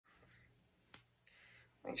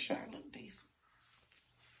Make sure I look decent.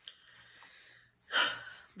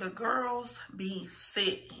 The girls be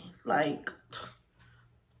sitting like,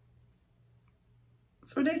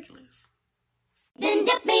 it's ridiculous. Then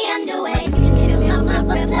dip me underway. You can feel my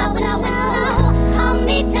mouth flow. Hold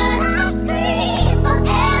me till I scream for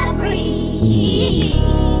air, breathe,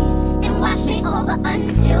 and wash me over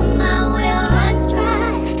until my will runs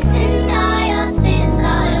dry. Send all your sins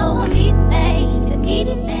all over me,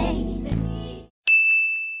 baby, baby.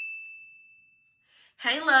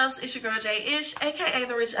 Hey loves, it's your girl J-Ish, aka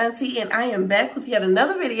the Rich Auntie, and I am back with yet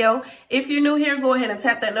another video. If you're new here, go ahead and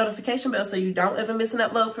tap that notification bell so you don't ever miss an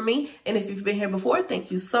upload from me. And if you've been here before, thank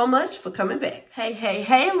you so much for coming back.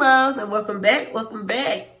 Hey loves, and welcome back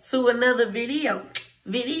to another video.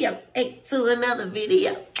 To another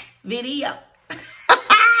video. Gave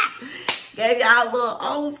y'all a little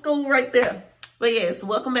old school right there. But yes,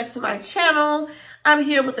 welcome back to my channel. I'm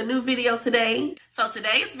here with a new video today. So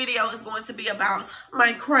today's video is going to be about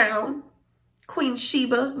my crown, Queen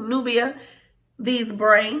Sheba, Nubia, these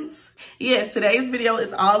braids. Yes, today's video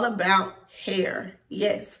is all about hair.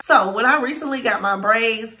 Yes. So when I recently got my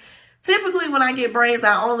braids, typically when I get braids,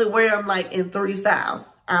 I only wear them like in 3 styles.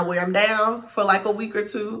 I wear them down for like a week or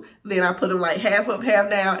 2. Then I put them like half up, half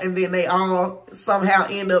down. And then they all somehow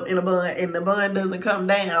end up in a bun. And the bun doesn't come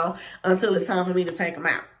down until it's time for me to take them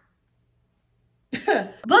out.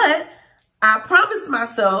 But I promised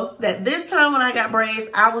myself that this time when I got braids,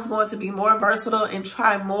 I was going to be more versatile and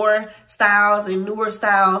try more styles and newer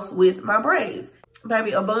styles with my braids.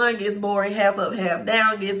 Baby, a bun gets boring, half up, half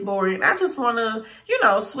down gets boring. I just want to, you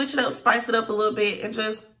know, switch it up, spice it up a little bit, and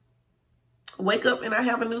just wake up and I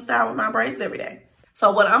have a new style with my braids every day.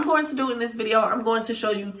 So what I'm going to do in this video, I'm going to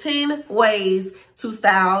show you 10 ways to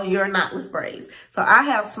style your knotless braids. So I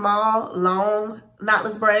have small, long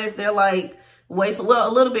knotless braids. They're like waist, well,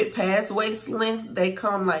 a little bit past waist length. They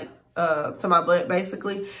come like to my butt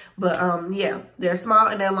basically. But yeah, they're small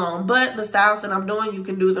and they're long. But the styles that I'm doing, you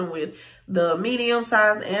can do them with the medium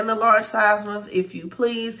size and the large size ones if you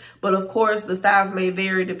please. But of course, the styles may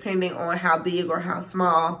vary depending on how big or how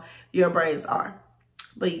small your braids are.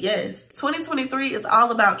 But yes, 2023 is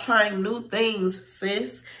all about trying new things,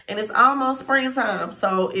 sis. And it's almost springtime.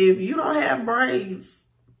 So if you don't have braids,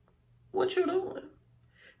 what you doing?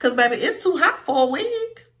 Because, baby, it's too hot for a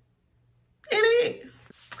wig. It is.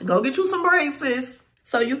 Go get you some braids, sis,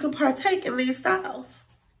 so you can partake in these styles.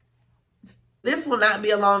 This will not be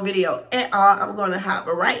a long video at all. I'm going to hop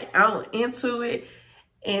right on into it.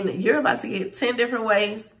 And you're about to get 10 different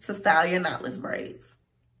ways to style your knotless braids.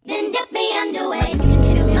 Then dip me underway. You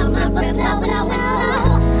can feel my mouth flow.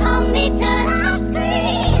 Hold me till I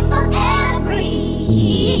scream for air,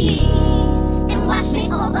 breathe, and wash me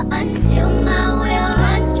over until my will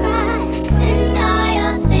runs dry. Send all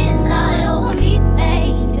your sins all over me,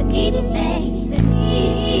 baby, baby.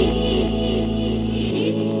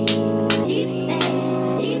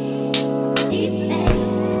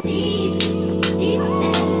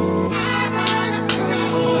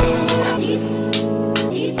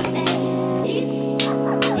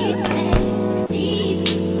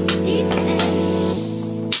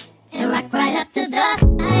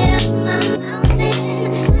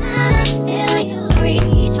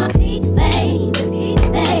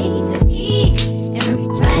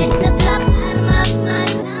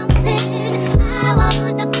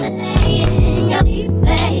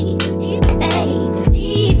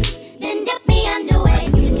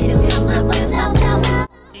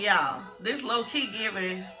 This low-key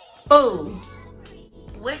giving food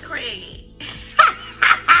with Craig.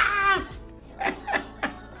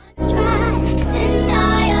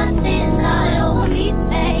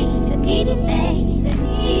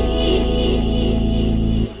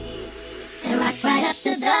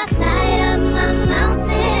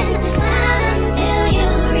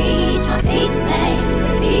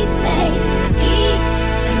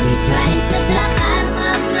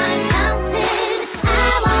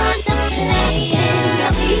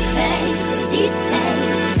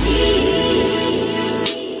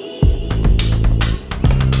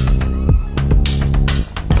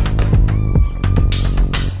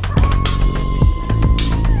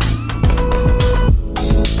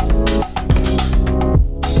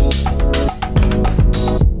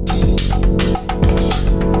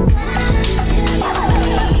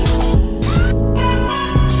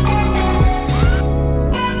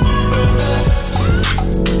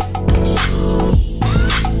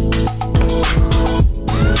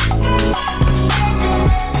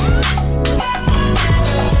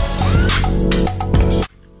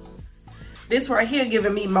 This right here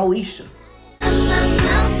giving me Moesha.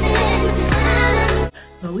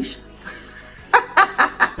 Moesha.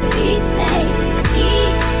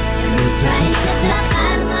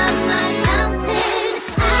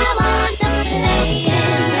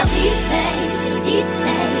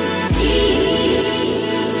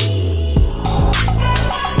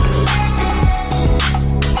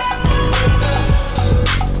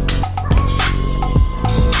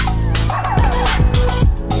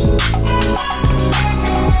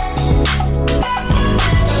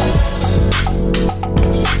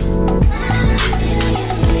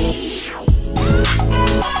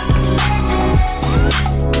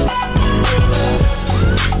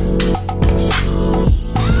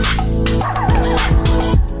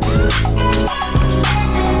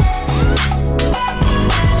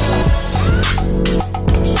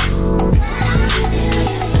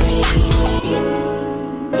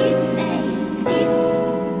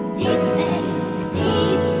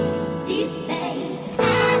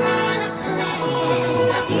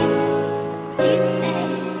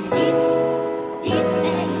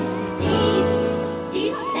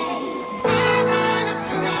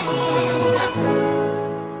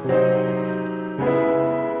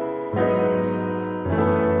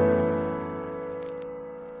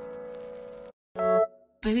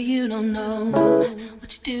 Baby, you don't know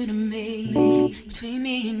what you do to me. Between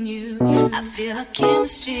me and you, I feel a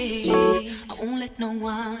chemistry. I won't let no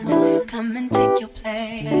one come and take your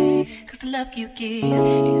place. Cause the love you give,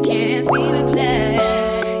 it can't be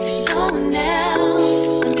replaced. See, no one else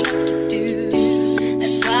will do like you do.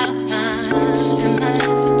 That's why I'm mine. Spend my life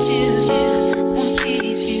with you. I wanna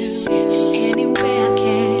please you any way I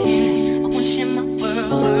can. I wanna share my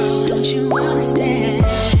world. Don't you understand?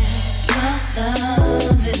 Your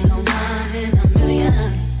love is a one in a million.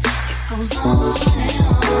 It goes on and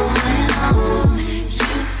on and on.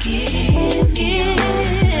 You give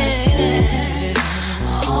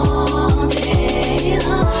all day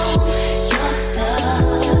long. Your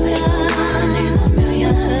love is a one in a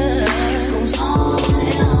million. It goes on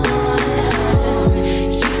and on and on.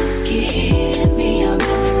 You give me a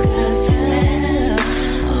really good feeling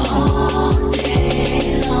all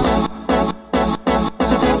day long.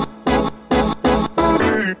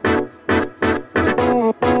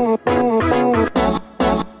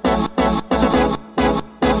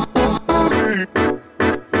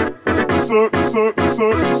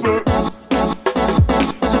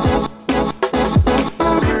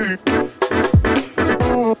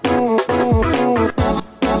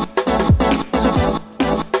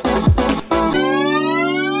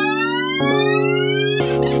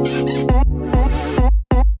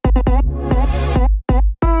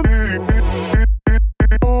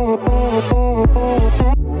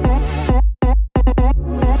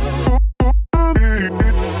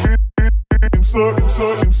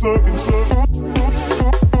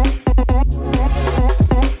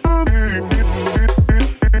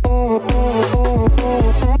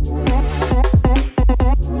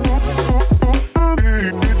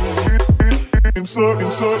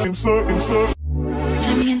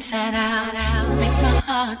 Turn me inside out, make my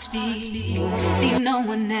heart beat. Need no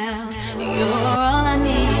one else, you're all I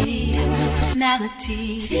need.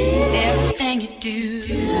 Personality, everything you do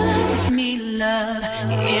makes me love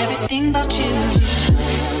everything about you.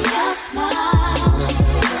 Your smile,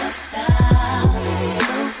 your style,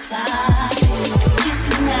 so fly. I can't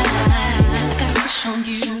deny, I got a crush on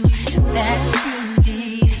you, and that's true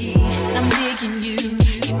indeed. And I'm digging you,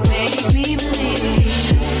 you make me believe.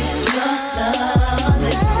 Your love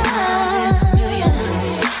is one in a million.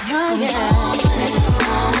 It goes on and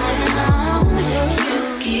on and on. You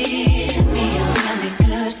give me a really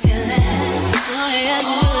good feeling. Oh yeah,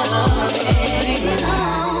 all day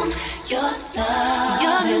long. Your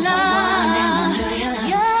love is one in a million.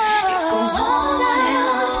 It goes on and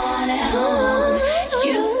on and on.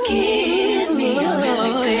 You give me a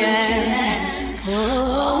really good feeling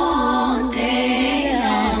all day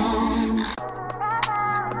long.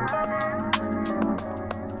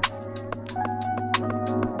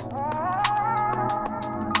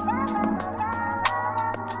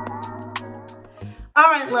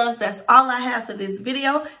 Alright loves, that's all I have for this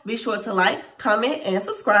video. Be sure to like, comment, and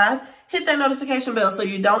subscribe. Hit that notification bell so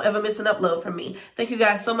you don't ever miss an upload from me. Thank you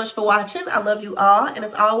guys so much for watching. I love you all. And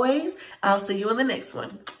as always, I'll see you in the next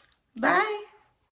one. Bye.